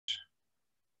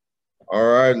All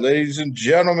right, ladies and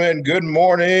gentlemen, good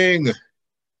morning.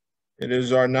 It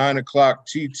is our 9 o'clock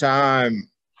tea time.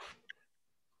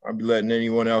 I'll be letting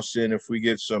anyone else in if we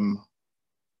get some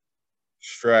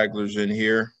stragglers in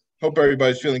here. Hope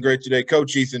everybody's feeling great today.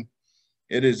 Coach Ethan,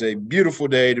 it is a beautiful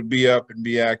day to be up and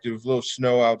be active. A little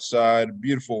snow outside, a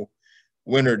beautiful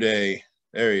winter day.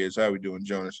 There he is. How we doing,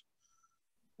 Jonas?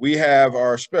 We have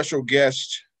our special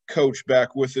guest coach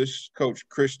back with us, Coach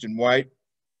Kristen White,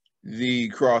 the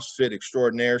CrossFit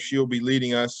extraordinaire. She'll be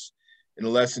leading us in a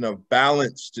lesson of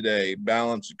balance today.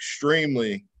 Balance,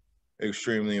 extremely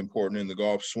important in the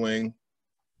golf swing.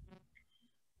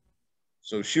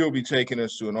 So she'll be taking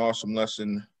us to an awesome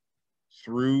lesson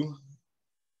through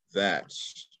that.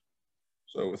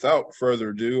 So without further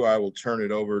ado, I will turn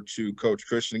it over to Coach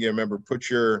Kristen. Again, remember, put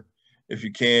your, if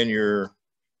you can, your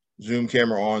Zoom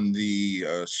camera on the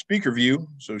speaker view.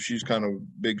 So she's kind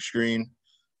of big screen.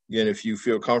 Again, if you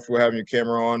feel comfortable having your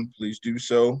camera on, please do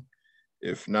so.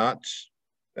 If not,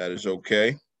 that is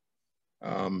okay.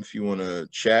 If you want to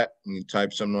chat, you can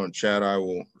type something on the chat. I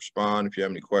will respond if you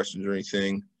have any questions or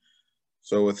anything.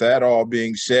 So with that all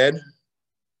being said,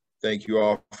 thank you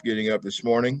all for getting up this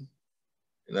morning.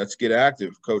 And let's get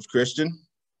active. Coach Kristen.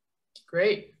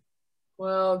 Great.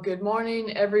 Well, good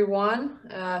morning, everyone.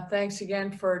 Thanks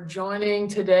again for joining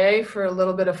today for a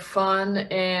little bit of fun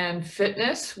and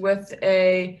fitness with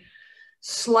a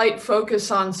slight focus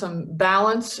on some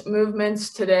balance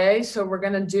movements today. So we're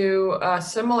going to do a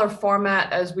similar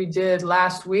format as we did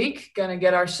last week. Going to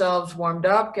get ourselves warmed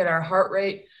up, get our heart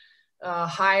rate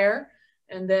higher,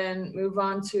 and then move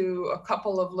on to a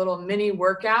couple of little mini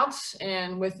workouts.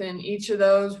 And within each of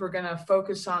those, we're going to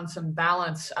focus on some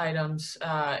balance items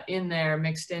in there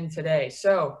mixed in today.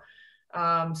 So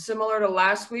similar to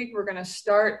last week, we're going to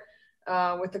start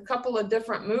with a couple of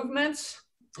different movements,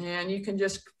 and you can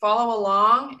just follow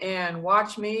along and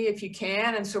watch me if you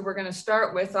can. And so we're going to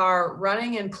start with our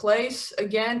running in place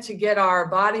again to get our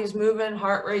bodies moving,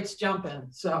 heart rates jumping.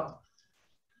 So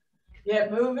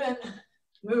get moving.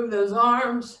 Move those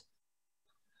arms.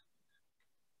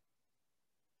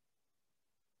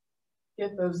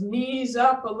 Get those knees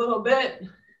up a little bit.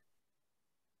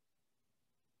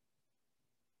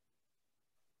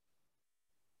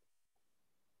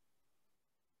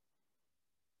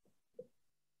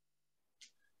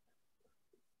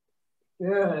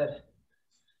 Good.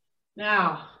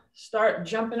 Now, start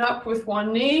jumping up with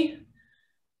one knee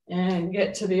and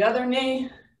get to the other knee.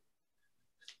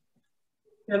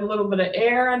 Get a little bit of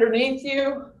air underneath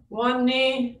you. One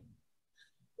knee,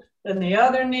 then the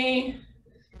other knee.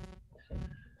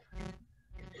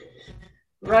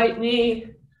 Right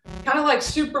knee, kind of like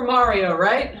Super Mario,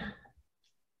 right?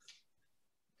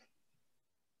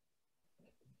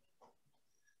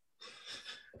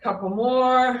 A couple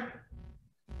more.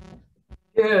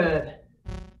 Good.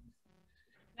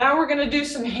 Now we're going to do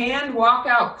some hand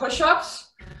walkout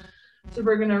push-ups. So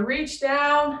we're going to reach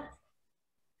down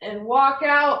and walk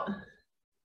out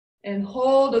and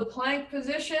hold a plank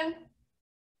position.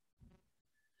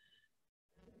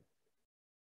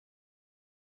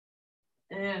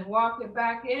 And walk it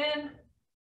back in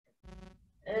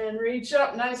and reach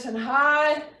up nice and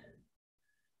high.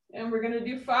 And we're going to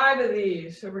do 5 of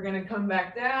these. So we're going to come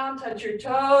back down, touch your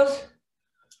toes,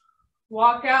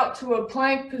 walk out to a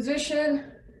plank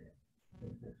position.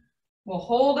 We'll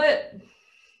hold it.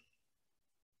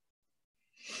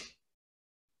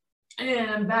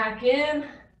 And back in.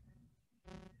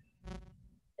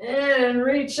 And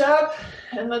reach up.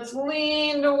 And let's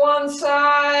lean to one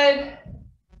side.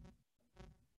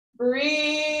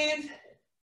 Breathe.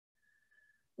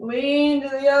 Lean to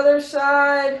the other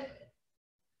side.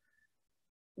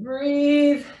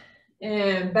 Breathe.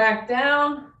 And back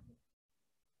down.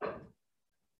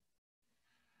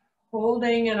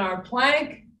 Holding in our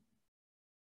plank.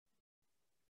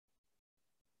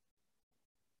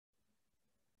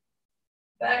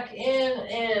 Back in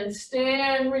and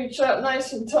stand. Reach up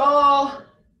nice and tall.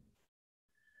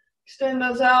 Extend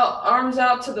those out, arms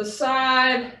out to the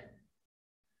side.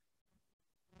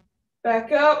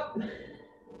 Back up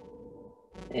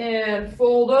and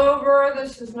fold over.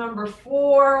 This is number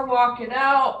 4. Walk it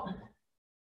out.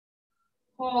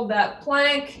 Hold that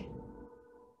plank.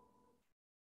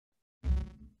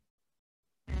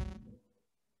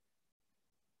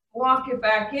 Walk it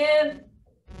back in.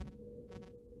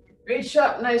 Reach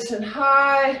up nice and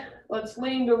high. Let's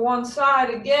lean to one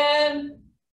side again.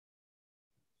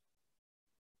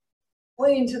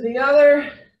 Lean to the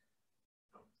other.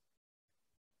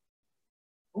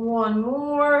 One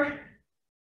more.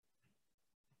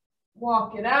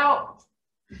 Walk it out.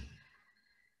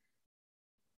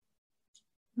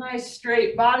 Nice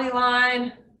straight body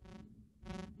line.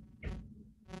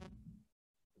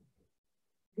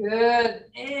 Good.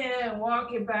 And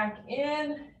walk it back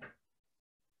in.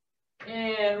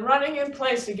 And running in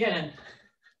place again.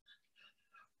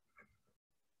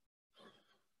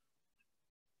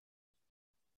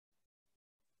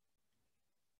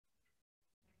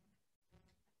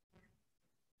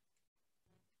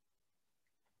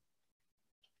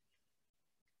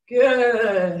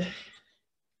 Good.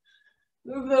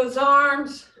 Move those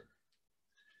arms.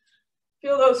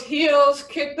 Feel those heels,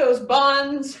 kick those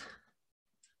buns.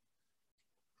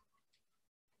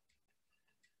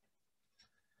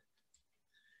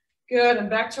 Good, and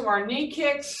back to our knee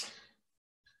kicks.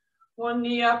 One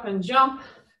knee up and jump.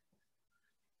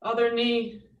 Other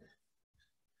knee.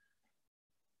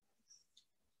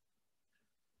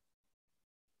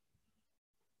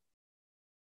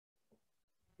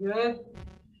 Good.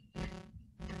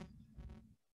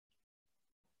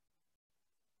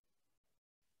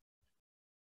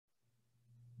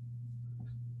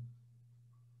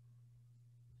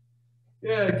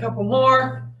 Good, a couple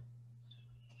more.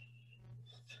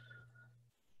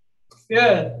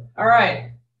 Good, all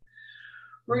right.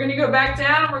 We're gonna go back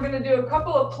down. We're gonna do a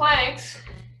couple of planks.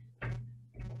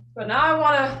 But now I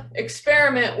wanna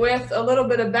experiment with a little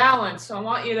bit of balance. So I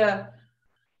want you to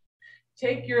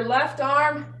take your left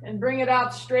arm and bring it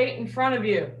out straight in front of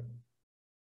you.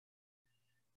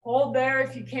 Hold there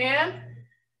if you can.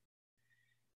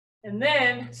 And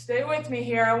then stay with me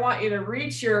here. I want you to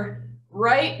reach your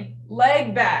right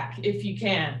leg back if you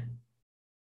can.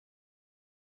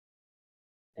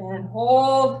 And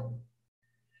hold.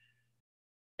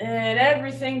 And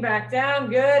everything back down.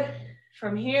 Good.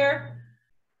 From here,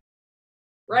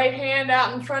 right hand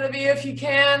out in front of you if you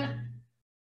can.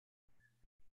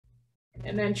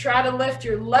 And then try to lift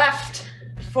your left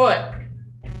foot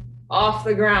off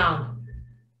the ground.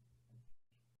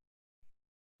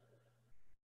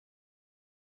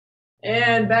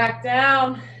 And back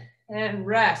down and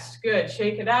rest. Good.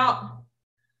 Shake it out.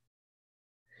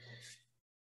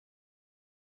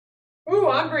 Ooh,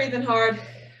 I'm breathing hard.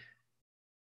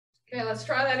 Okay, let's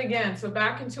try that again. So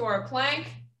back into our plank.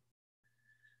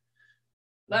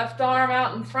 Left arm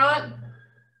out in front.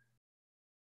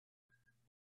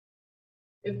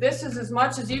 If this is as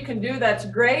much as you can do, that's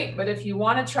great. But if you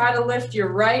want to try to lift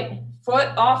your right foot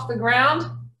off the ground,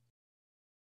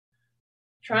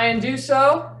 try and do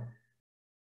so.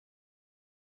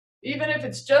 Even if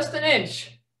it's just an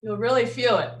inch, you'll really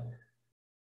feel it.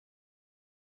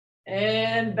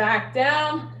 And back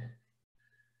down.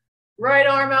 Right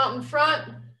arm out in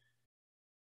front.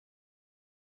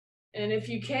 And if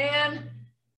you can,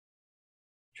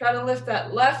 try to lift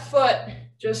that left foot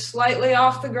just slightly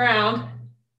off the ground.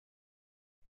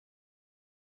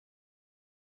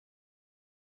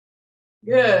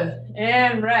 Good,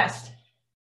 and rest.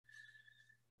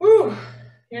 Whew.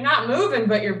 You're not moving,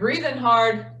 but you're breathing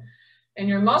hard and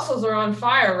your muscles are on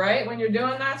fire, right? When you're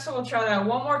doing that, so we'll try that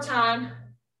one more time.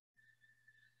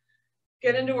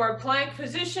 Get into our plank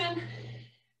position.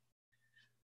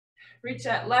 Reach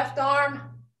that left arm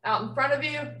out in front of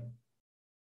you.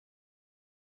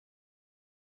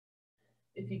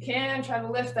 If you can, try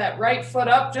to lift that right foot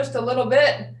up just a little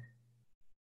bit.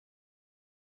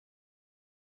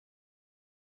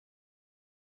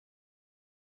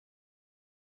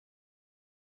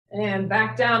 And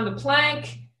back down to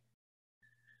plank.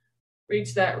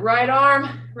 Reach that right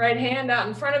arm, right hand out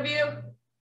in front of you.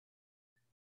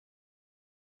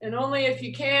 And only if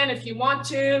you can, if you want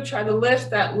to, try to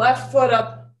lift that left foot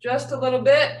up just a little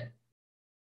bit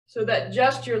so that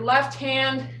just your left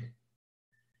hand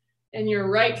and your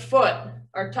right foot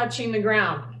are touching the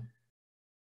ground.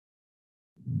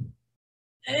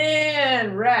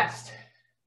 And rest.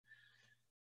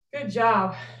 Good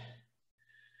job.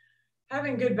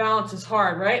 Having good balance is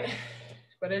hard, right?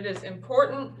 But it is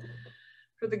important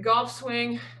for the golf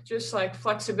swing, just like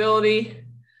flexibility,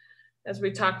 as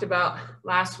we talked about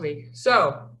last week.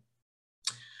 So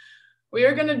we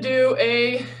are going to do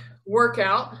a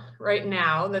workout right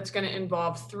now that's going to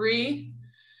involve 3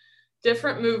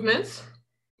 different movements.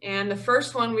 And the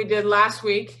first one we did last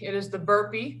week, it is the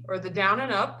burpee or the down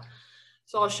and up.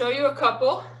 So I'll show you a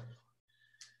couple.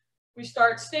 We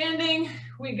start standing,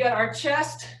 we get our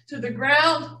chest to the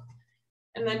ground,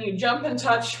 and then you jump and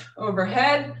touch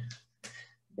overhead,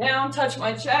 down, touch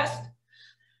my chest,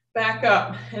 back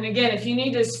up. And again, if you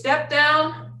need to step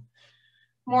down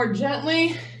more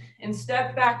gently and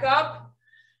step back up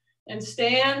and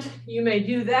stand, you may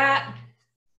do that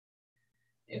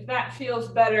if that feels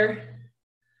better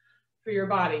for your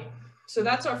body. So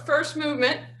that's our first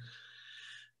movement.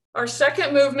 Our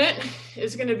second movement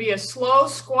is going to be a slow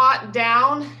squat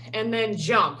down and then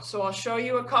jump. So I'll show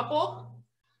you a couple.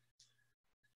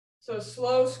 So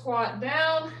slow squat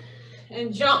down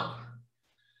and jump.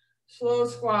 Slow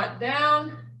squat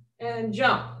down and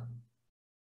jump.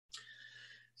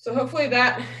 So hopefully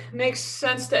that makes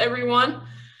sense to everyone.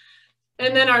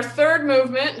 And then our third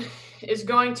movement is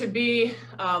going to be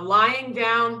lying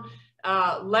down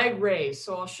leg raise.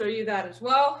 So I'll show you that as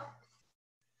well.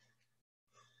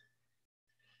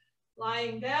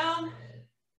 Lying down,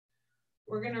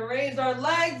 we're going to raise our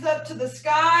legs up to the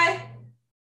sky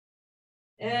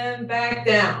and back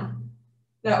down.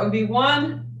 That would be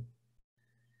one,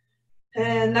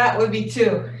 and that would be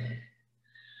two.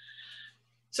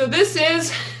 So this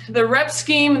is the rep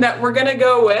scheme that we're going to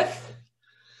go with.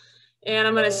 And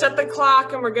I'm going to set the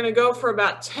clock and we're going to go for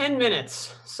about 10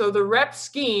 minutes. So the rep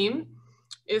scheme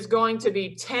is going to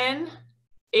be 10,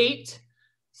 8,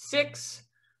 6,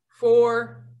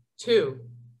 4, 2.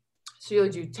 So you'll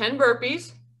do 10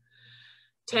 burpees,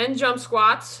 10 jump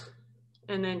squats,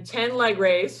 and then 10 leg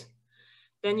raise.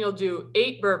 Then you'll do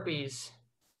 8 burpees,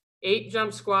 8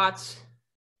 jump squats,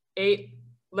 8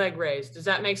 leg raise. Does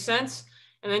that make sense?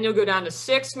 And then you'll go down to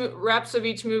 6 reps of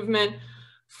each movement,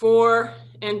 4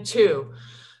 and 2.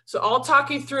 So I'll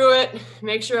talk you through it,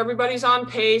 make sure everybody's on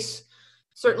pace.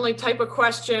 Certainly type a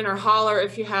question or holler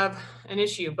if you have an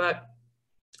issue, but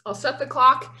I'll set the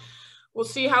clock. We'll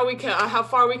see how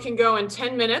far we can go in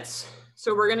 10 minutes.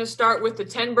 So we're going to start with the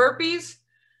 10 burpees,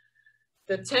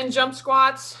 the 10 jump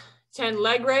squats, 10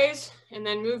 leg raise, and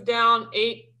then move down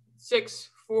 8, 6,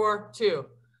 4, 2.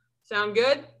 Sound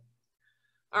good?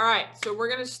 All right, so we're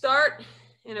going to start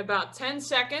in about 10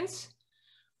 seconds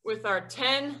with our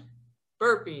 10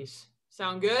 burpees.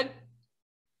 Sound good?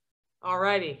 All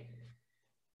righty.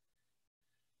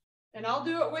 And I'll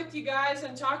do it with you guys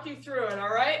and talk you through it,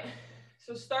 all right?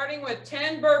 So starting with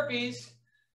 10 burpees,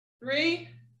 3,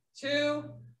 2,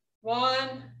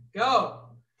 1, go.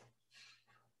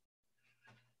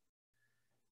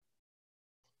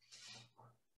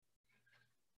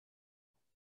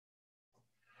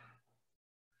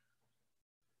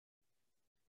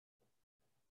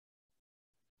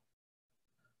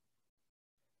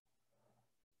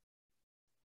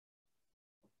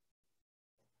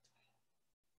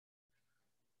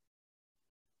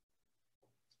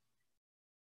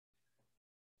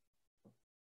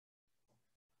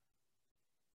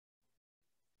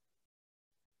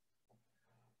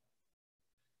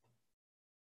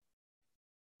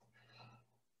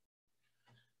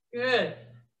 Good.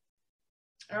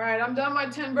 All right, I'm done my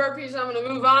 10 burpees. I'm going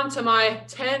to move on to my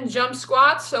 10 jump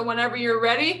squats. So whenever you're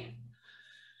ready,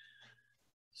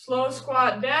 slow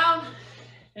squat down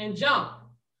and jump.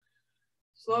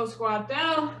 Slow squat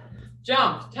down,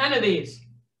 jump. 10 of these.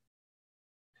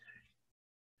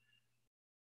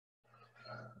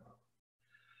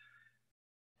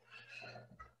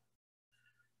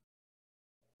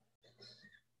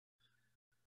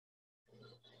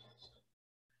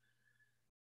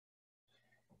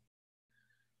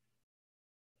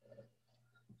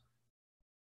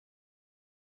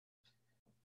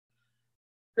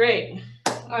 Great.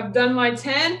 I've done my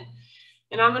 10,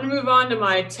 and I'm going to move on to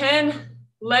my 10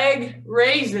 leg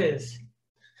raises.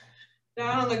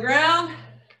 Down on the ground.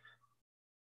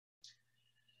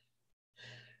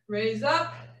 Raise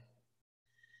up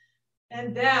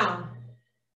and down.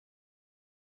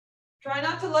 Try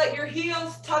not to let your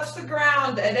heels touch the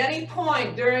ground at any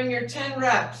point during your 10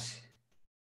 reps.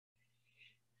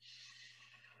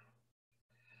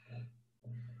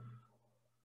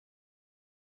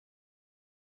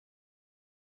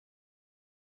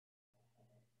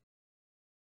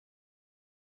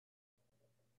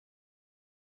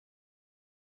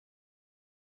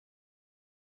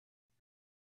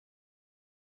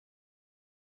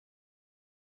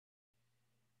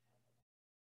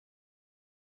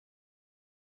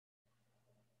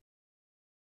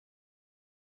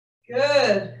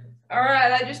 Good. All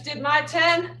right, I just did my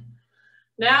 10.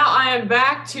 Now I am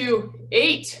back to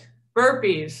 8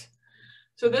 burpees.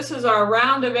 So this is our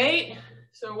round of 8.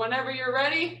 So whenever you're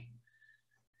ready,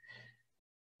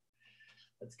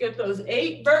 let's get those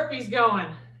 8 burpees going.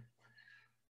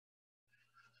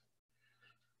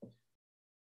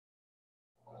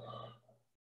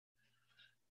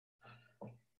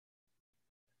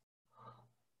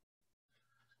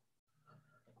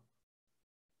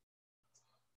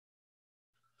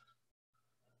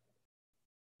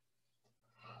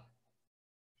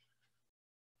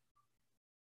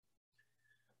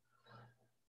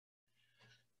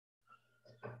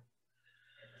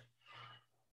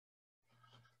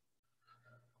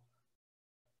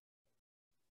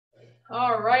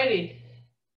 All righty.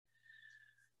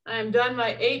 I am done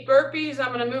my 8 burpees.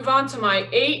 I'm going to move on to my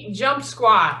 8 jump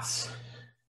squats.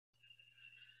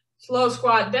 Slow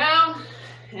squat down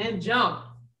and jump.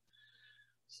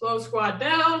 Slow squat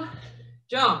down,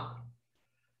 jump.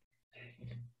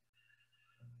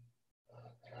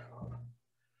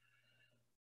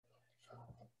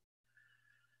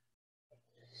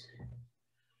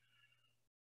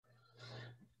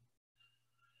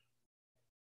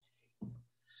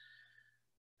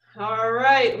 All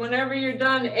right, whenever you're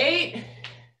done 8,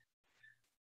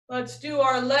 let's do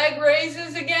our leg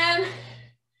raises again.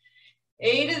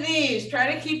 8 of these.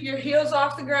 Try to keep your heels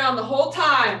off the ground the whole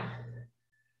time.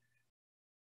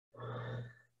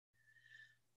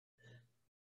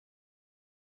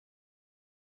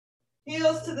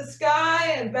 Heels to the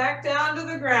sky and back down to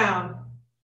the ground.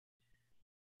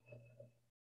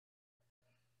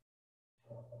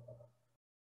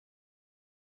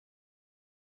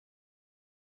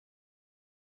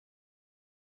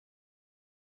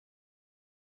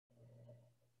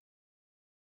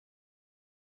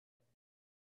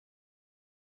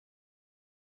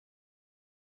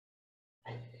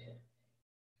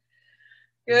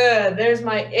 Good, there's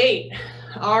my 8.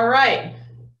 All right.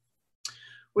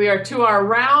 We are to our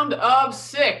round of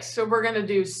 6. So we're gonna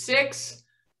do 6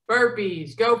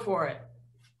 burpees. Go for it.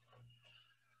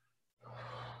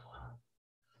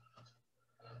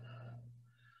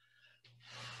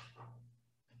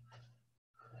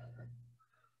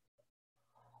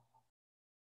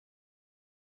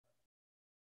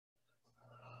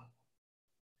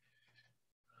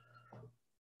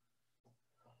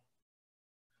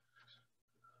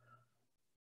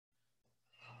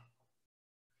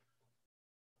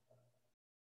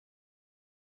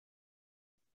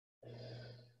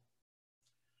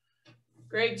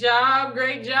 Great job,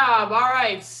 great job. All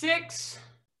right, 6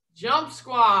 jump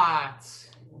squats.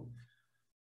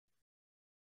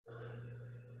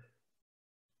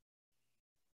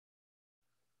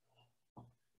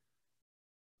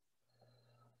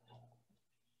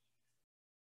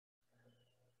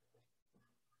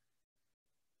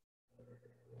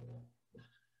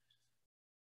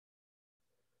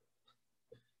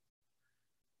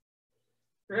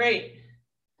 Great.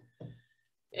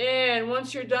 And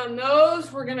once you're done those,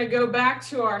 we're going to go back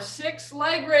to our 6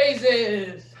 leg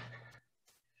raises.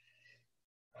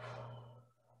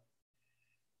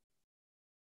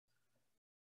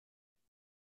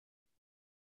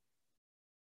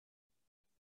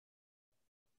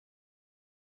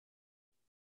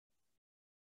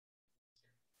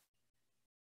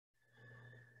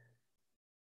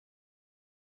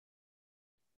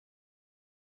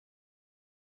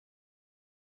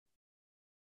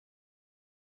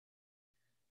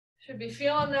 Should be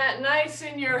feeling that nice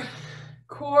in your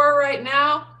core right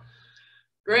now.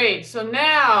 Great. So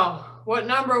now, what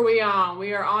number are we on?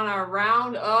 We are on our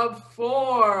round of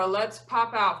 4. Let's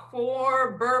pop out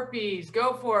 4 burpees.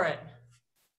 Go for it.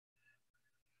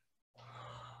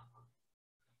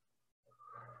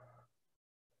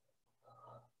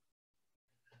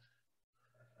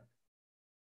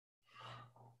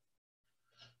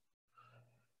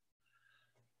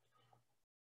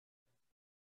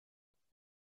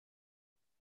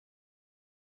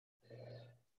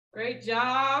 Great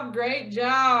job, great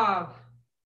job.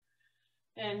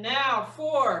 And now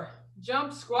 4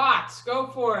 jump squats. Go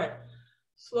for it.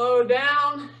 Slow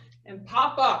down and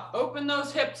pop up. Open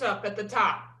those hips up at the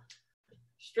top.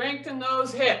 Strengthen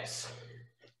those hips.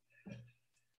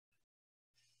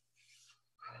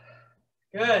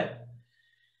 Good.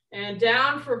 And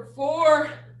down for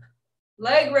 4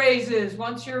 leg raises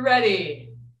once you're ready.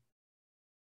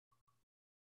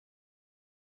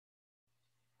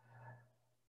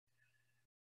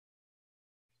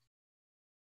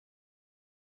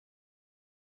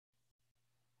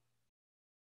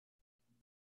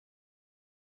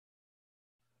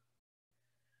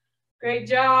 Great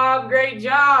job, great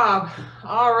job.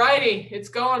 All righty, it's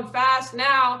going fast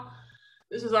now.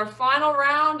 This is our final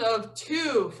round of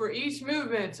 2 for each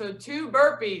movement. So 2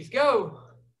 burpees, go.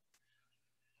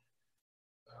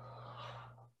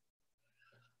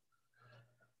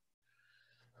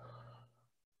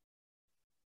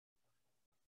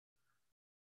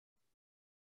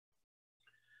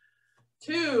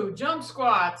 Two jump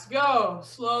squats, go.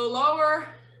 Slow lower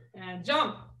and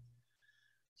jump.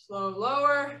 Slow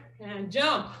lower and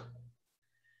jump.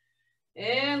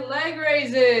 And leg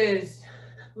raises.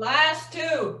 Last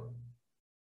 2.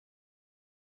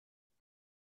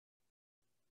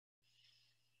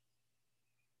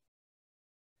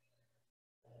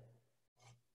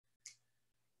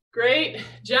 Great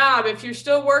job. If you're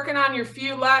still working on your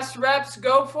few last reps,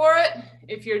 go for it.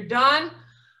 If you're done,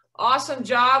 awesome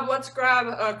job. Let's grab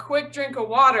a quick drink of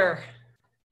water.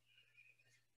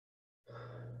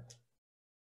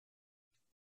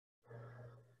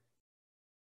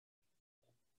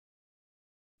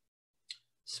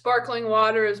 Sparkling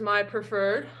water is my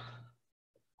preferred.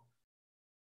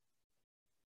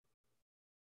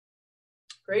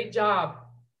 Great job.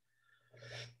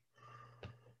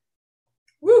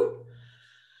 Woo!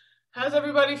 How's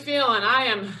everybody feeling? I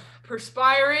am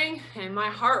perspiring and my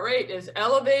heart rate is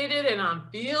elevated and I'm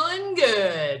feeling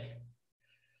good.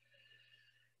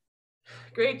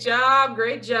 Great job,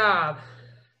 great job.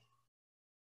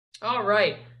 All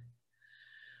right.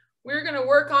 We're going to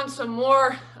work on some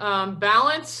more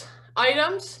balance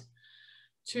items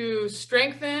to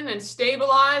strengthen and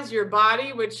stabilize your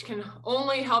body, which can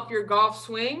only help your golf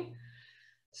swing.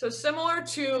 So similar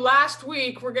to last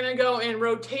week, we're going to go in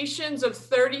rotations of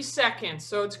 30 seconds.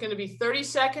 So it's going to be 30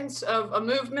 seconds of a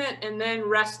movement and then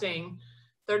resting,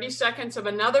 30 seconds of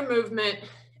another movement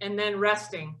and then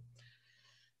resting.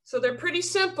 So they're pretty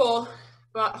simple,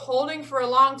 but holding for a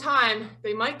long time,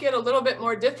 they might get a little bit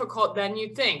more difficult than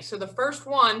you think. So the first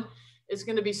one is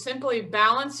going to be simply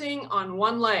balancing on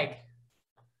one leg.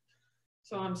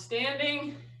 So I'm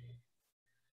standing,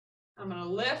 I'm going to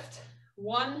lift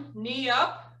one knee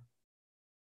up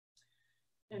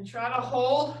and try to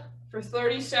hold for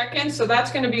 30 seconds. So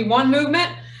that's going to be one movement.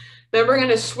 Then we're going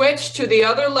to switch to the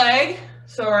other leg.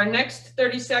 So our next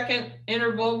 30-second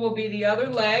interval will be the other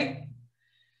leg.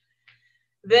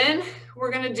 Then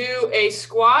we're going to do a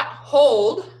squat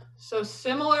hold. So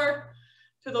similar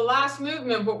to the last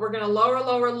movement, but we're going to lower,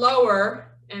 lower,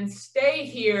 lower and stay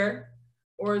here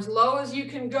or as low as you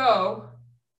can go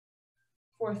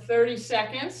for 30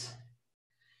 seconds.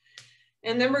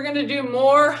 And then we're going to do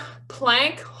more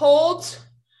plank holds,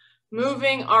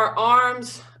 moving our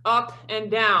arms up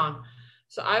and down.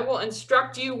 So I will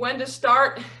instruct you when to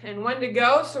start and when to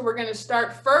go. So we're going to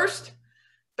start first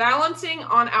balancing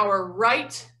on our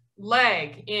right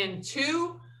leg in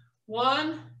 2,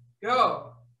 1,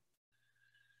 go.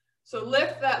 So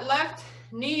lift that left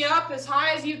knee up as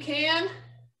high as you can.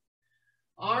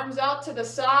 Arms out to the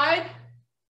side.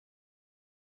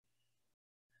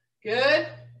 Good.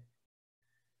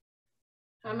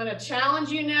 I'm going to challenge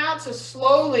you now to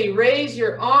slowly raise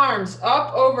your arms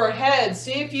up overhead.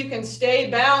 See if you can stay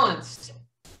balanced.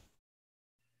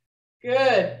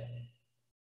 Good.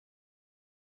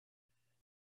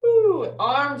 Ooh,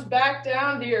 arms back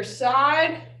down to your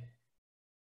side.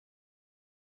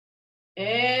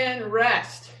 And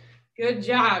rest. Good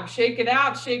job. Shake it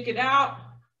out, shake it out.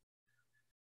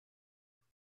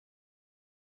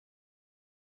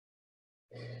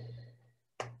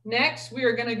 Next, we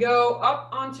are going to go up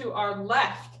onto our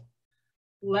left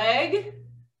leg.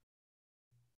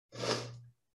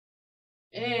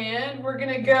 And we're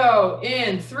going to go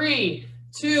in 3,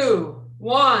 2,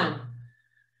 1.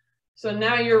 So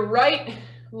now your right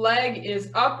leg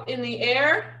is up in the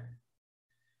air.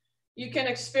 You can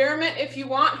experiment if you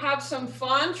want, have some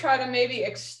fun. Try to maybe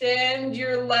extend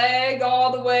your leg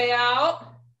all the way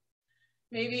out.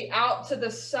 Maybe out to the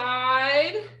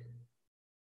side.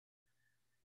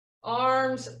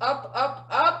 Arms up, up,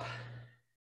 up.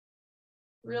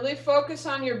 Really focus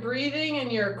on your breathing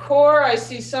and your core. I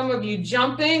see some of you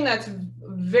jumping. That's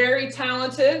very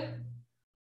talented.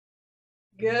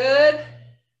 Good.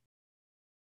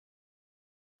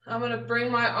 I'm going to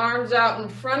bring my arms out in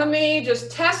front of me.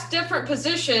 Just test different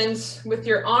positions with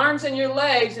your arms and your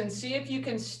legs and see if you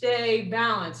can stay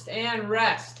balanced and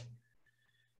rest.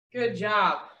 Good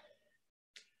job.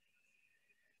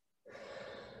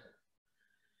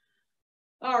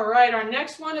 All right, our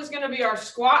next one is going to be our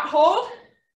squat hold.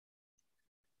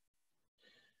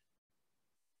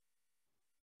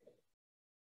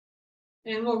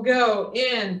 And we'll go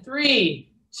in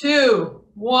 3, 2,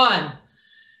 1.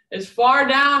 As far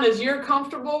down as you're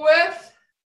comfortable with.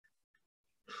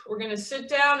 We're going to sit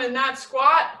down in that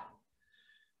squat.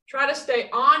 Try to stay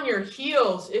on your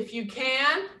heels if you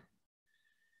can.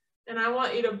 And I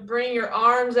want you to bring your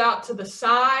arms out to the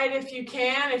side if you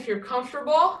can, if you're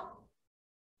comfortable.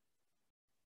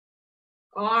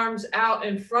 Arms out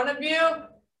in front of you.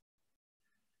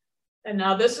 And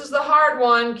now this is the hard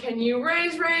one. Can you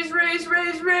raise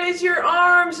your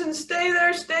arms and stay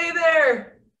there, stay there.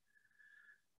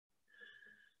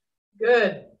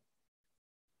 Good.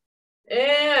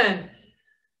 And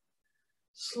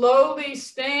slowly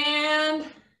stand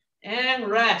and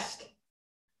rest.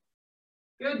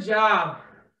 Good job.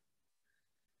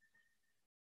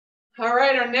 All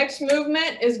right, our next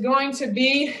movement is going to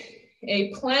be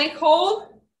a plank hold.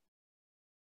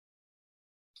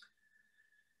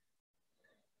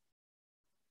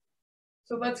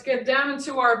 So let's get down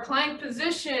into our plank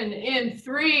position in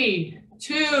 3,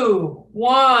 2,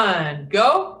 1,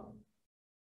 go.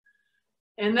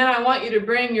 And then I want you to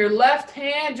bring your left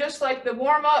hand, just like the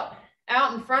warm-up,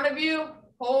 out in front of you.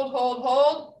 Hold, hold,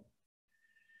 hold.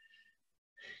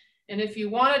 And if you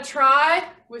want to try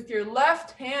with your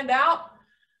left hand out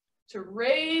to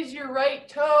raise your right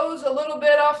toes a little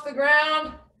bit off the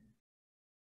ground.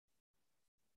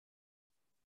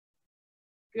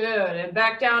 Good, and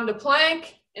back down to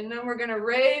plank. And then we're going to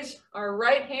raise our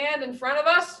right hand in front of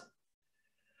us.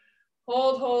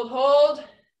 Hold, hold, hold.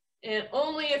 And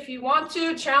only if you want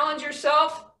to, challenge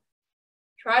yourself.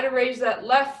 Try to raise that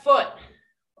left foot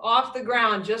off the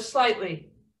ground just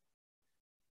slightly.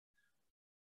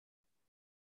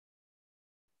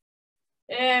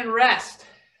 And rest.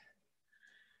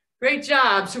 Great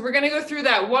job. So we're going to go through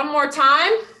that one more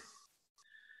time.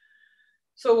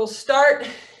 So we'll start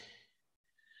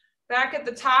back at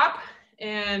the top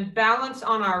and balance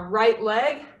on our right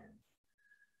leg.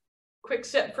 Quick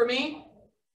sit for me.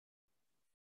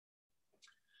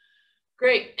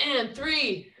 Great. And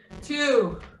 3,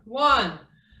 2, 1.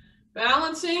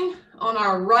 Balancing on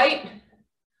our right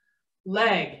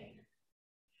leg.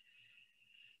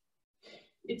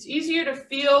 It's easier to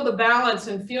feel the balance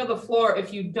and feel the floor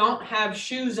if you don't have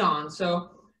shoes on.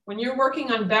 So when you're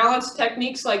working on balance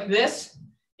techniques like this,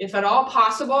 if at all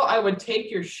possible, I would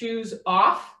take your shoes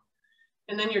off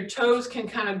and then your toes can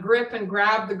kind of grip and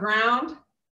grab the ground.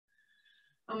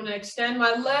 I'm going to extend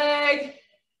my leg,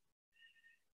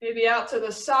 maybe out to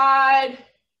the side,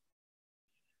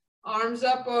 arms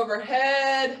up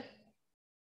overhead.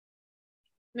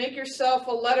 Make yourself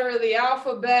a letter of the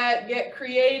alphabet, get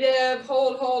creative,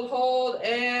 hold, hold, hold,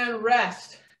 and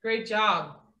rest. Great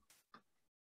job.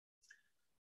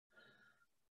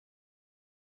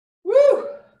 Woo!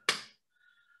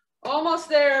 Almost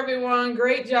there, everyone.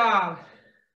 Great job.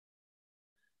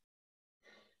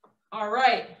 All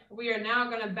right, we are now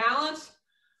going to balance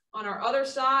on our other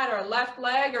side, our left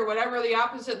leg, or whatever the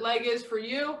opposite leg is for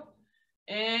you,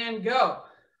 and go.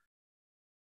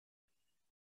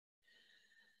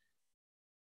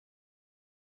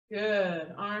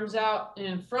 Good. Arms out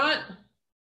in front.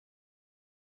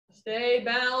 Stay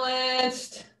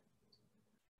balanced.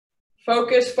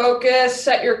 Focus, focus.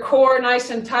 Set your core nice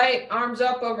and tight. Arms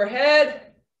up overhead.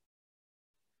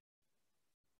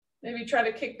 Maybe try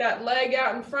to kick that leg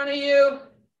out in front of you.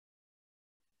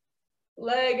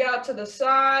 Leg out to the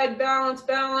side. Balance,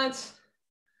 balance.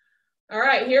 All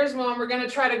right, here's one. We're going to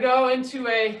try to go into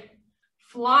a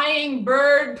flying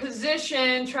bird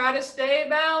position. Try to stay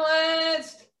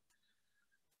balanced.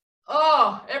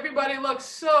 Oh, everybody looks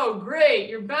so great.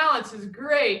 Your balance is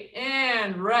great.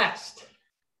 And rest.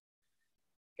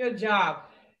 Good job.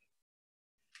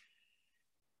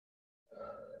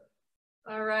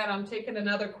 All right, I'm taking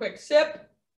another quick sip.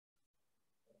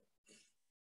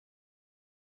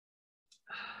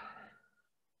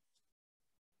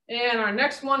 And our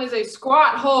next one is a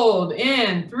squat hold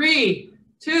in 3,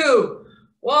 2,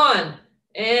 1,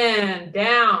 and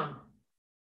down.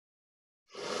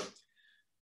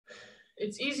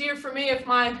 It's easier for me if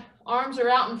my arms are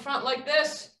out in front like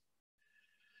this.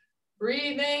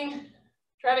 Breathing.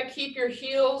 Try to keep your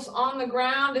heels on the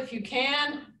ground if you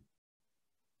can.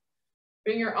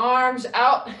 Bring your arms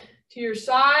out to your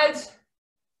sides.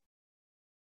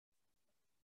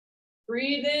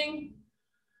 Breathing.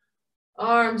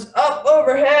 Arms up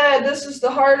overhead. This is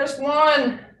the hardest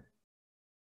one.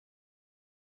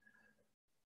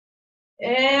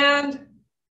 And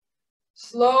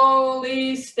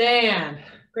slowly stand.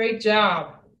 Great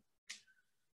job.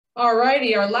 All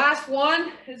righty, our last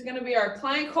one is going to be our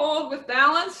plank hold with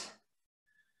balance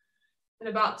in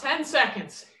about 10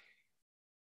 seconds.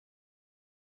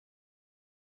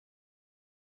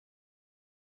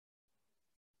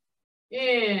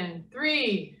 In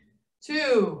 3,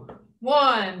 2,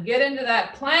 1. Get into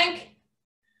that plank.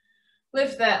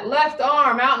 Lift that left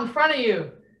arm out in front of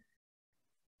you.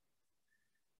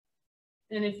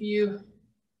 And if you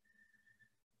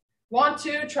want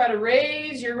to, try to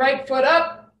raise your right foot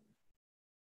up.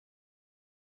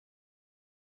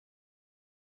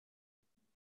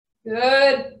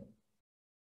 Good.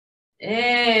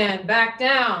 And back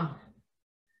down.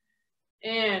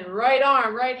 And right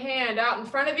arm, right hand out in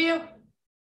front of you.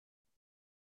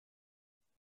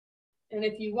 And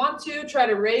if you want to, try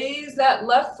to raise that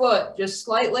left foot just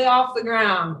slightly off the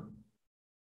ground.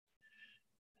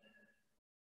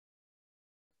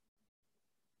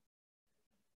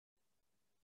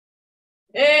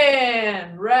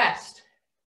 And rest.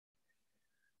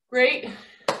 Great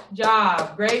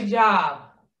job, great job.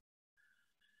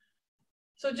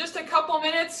 So just a couple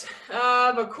minutes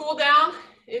of a cool down,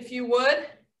 if you would.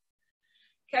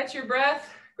 Catch your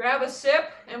breath, grab a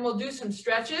sip, and we'll do some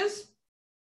stretches.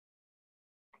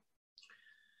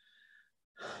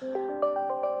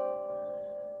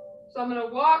 So I'm going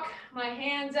to walk my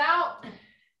hands out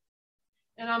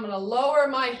and I'm going to lower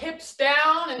my hips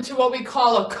down into what we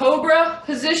call a cobra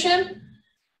position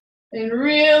and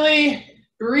really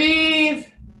breathe.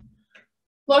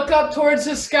 Look up towards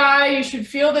the sky. You should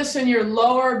feel this in your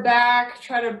lower back.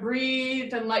 Try to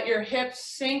breathe and let your hips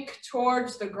sink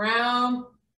towards the ground.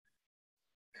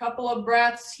 Couple of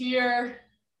breaths here.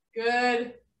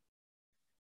 Good.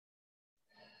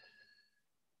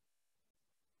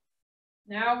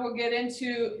 Now we'll get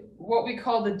into what we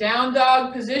call the down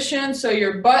dog position. So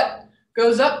your butt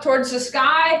goes up towards the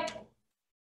sky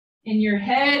and your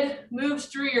head moves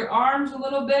through your arms a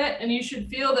little bit, and you should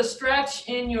feel the stretch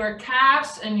in your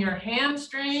calves and your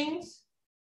hamstrings.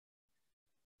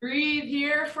 Breathe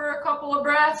here for a couple of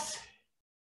breaths.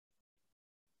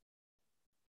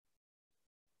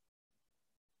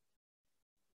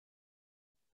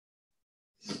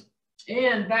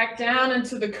 And back down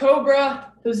into the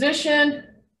cobra position.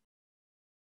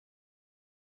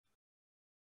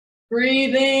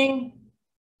 Breathing.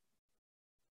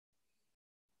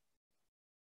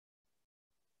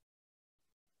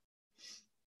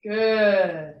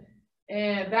 Good.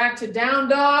 And back to down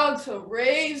dog. So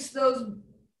raise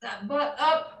that butt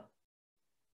up.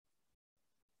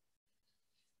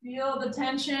 Feel the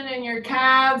tension in your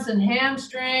calves and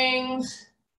hamstrings.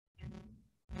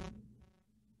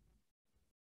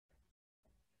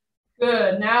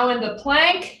 Good. Now into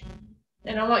plank.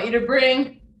 And I want you to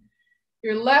bring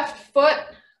your left foot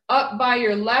up by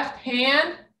your left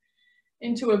hand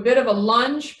into a bit of a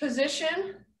lunge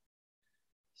position.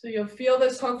 So you'll feel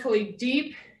this hopefully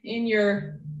deep in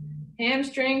your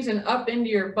hamstrings and up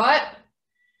into your butt.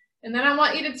 And then I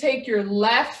want you to take your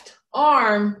left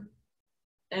arm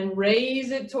and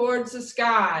raise it towards the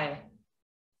sky.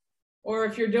 Or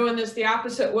if you're doing this the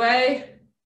opposite way,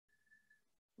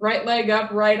 right leg up,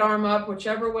 right arm up,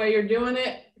 whichever way you're doing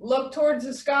it. Look towards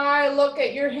the sky, look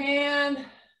at your hand,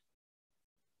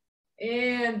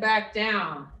 and back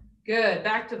down. Good.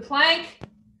 Back to plank.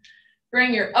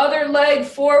 Bring your other leg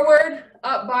forward,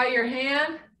 up by your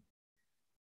hand.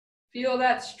 Feel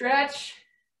that stretch.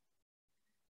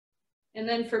 And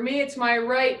then for me, it's my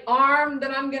right arm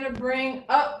that I'm going to bring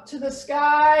up to the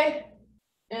sky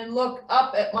and look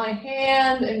up at my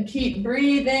hand and keep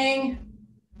breathing.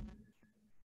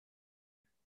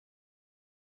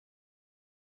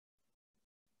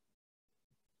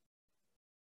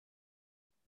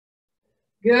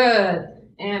 Good.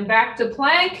 And back to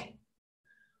plank.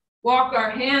 Walk our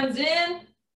hands in.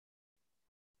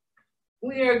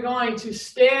 We are going to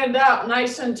stand up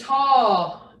nice and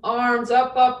tall. Arms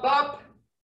up, up, up.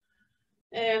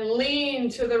 And lean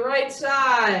to the right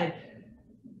side.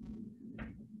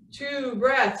 2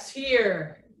 breaths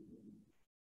here.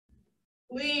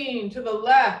 Lean to the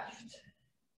left.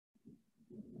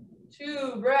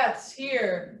 2 breaths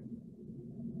here.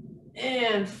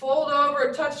 And fold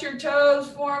over, touch your toes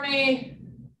for me.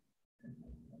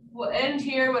 We'll end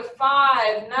here with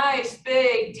 5 nice,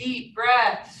 big, deep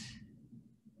breaths.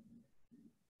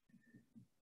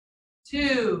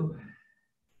 2,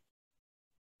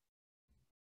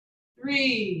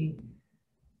 3,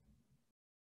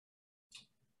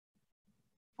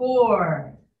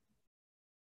 4,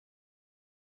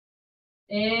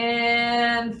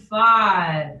 and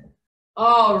 5.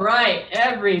 All right,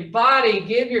 everybody,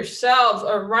 give yourselves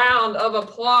a round of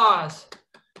applause.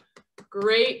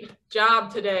 Great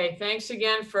job today. Thanks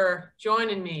again for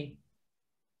joining me.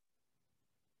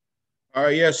 All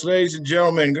right, yes, ladies and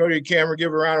gentlemen, go to your camera,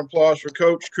 give a round of applause for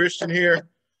Coach Kristen here.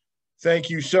 Thank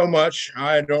you so much.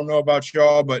 I don't know about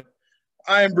y'all, but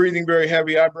I am breathing very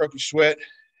heavy. I broke a sweat.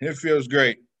 It feels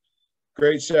great.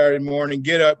 Great Saturday morning.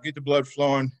 Get up, get the blood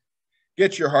flowing,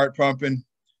 get your heart pumping,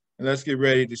 and let's get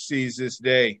ready to seize this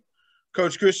day.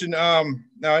 Coach Kristen, now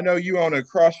I know you own a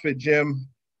CrossFit gym,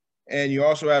 and you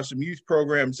also have some youth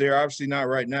programs there. Obviously not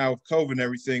right now with COVID and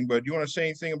everything, but do you want to say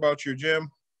anything about your gym?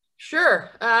 Sure.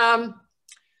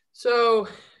 So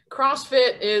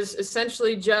CrossFit is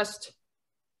essentially just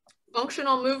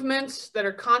functional movements that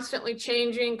are constantly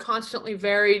changing, constantly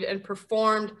varied, and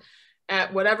performed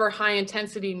at whatever high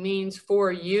intensity means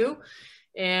for you.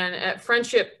 And at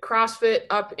Friendship CrossFit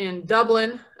up in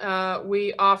Dublin,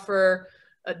 we offer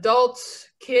adults,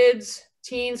 kids,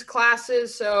 teens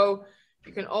classes. So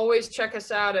you can always check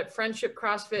us out at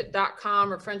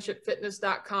friendshipcrossfit.com or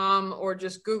friendshipfitness.com, or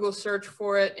just Google search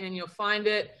for it and you'll find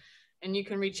it. And you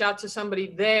can reach out to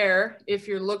somebody there if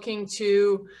you're looking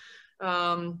to,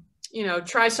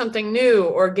 try something new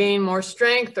or gain more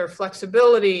strength or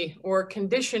flexibility or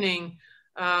conditioning.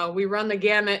 We run the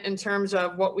gamut in terms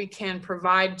of what we can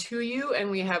provide to you, and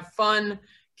we have fun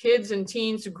kids and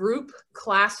teens group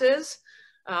classes.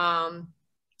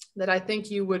 that I think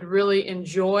you would really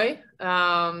enjoy.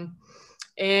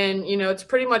 And, you know, it's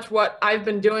pretty much what I've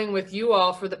been doing with you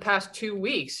all for the past 2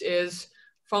 weeks is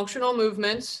functional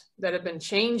movements that have been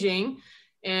changing.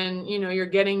 And, you know, you're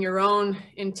getting your own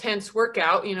intense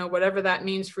workout, you know, whatever that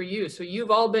means for you. So you've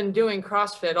all been doing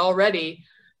CrossFit already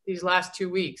these last 2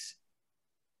 weeks.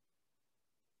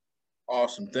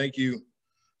 Awesome. Thank you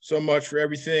so much for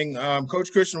everything.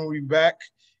 Coach Kristen will be back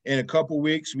in a couple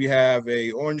weeks. We have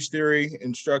a Orange Theory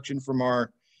instruction from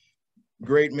our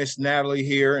great Miss Natalie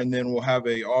here, and then we'll have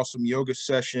a awesome yoga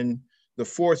session the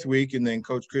 4th week, and then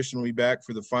Coach Kristen will be back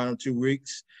for the final 2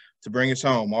 weeks to bring us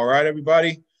home. All right,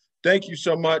 everybody. Thank you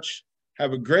so much.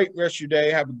 Have a great rest of your day.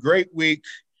 Have a great week,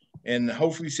 and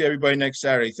hopefully see everybody next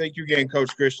Saturday. Thank you again,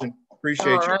 Coach Kristen. Appreciate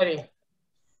you. All righty.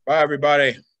 Bye,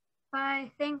 everybody.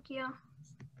 Bye. Thank you.